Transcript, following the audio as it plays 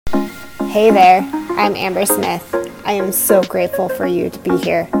Hey there, I'm Amber Smith. I am so grateful for you to be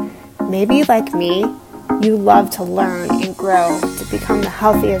here. Maybe like me, you love to learn and grow to become the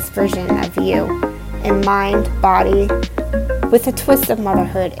healthiest version of you in mind, body, with a twist of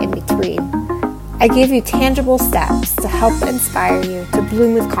motherhood in between. I give you tangible steps to help inspire you to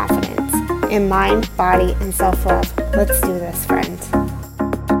bloom with confidence in mind, body, and self-love. Let's do this, friends.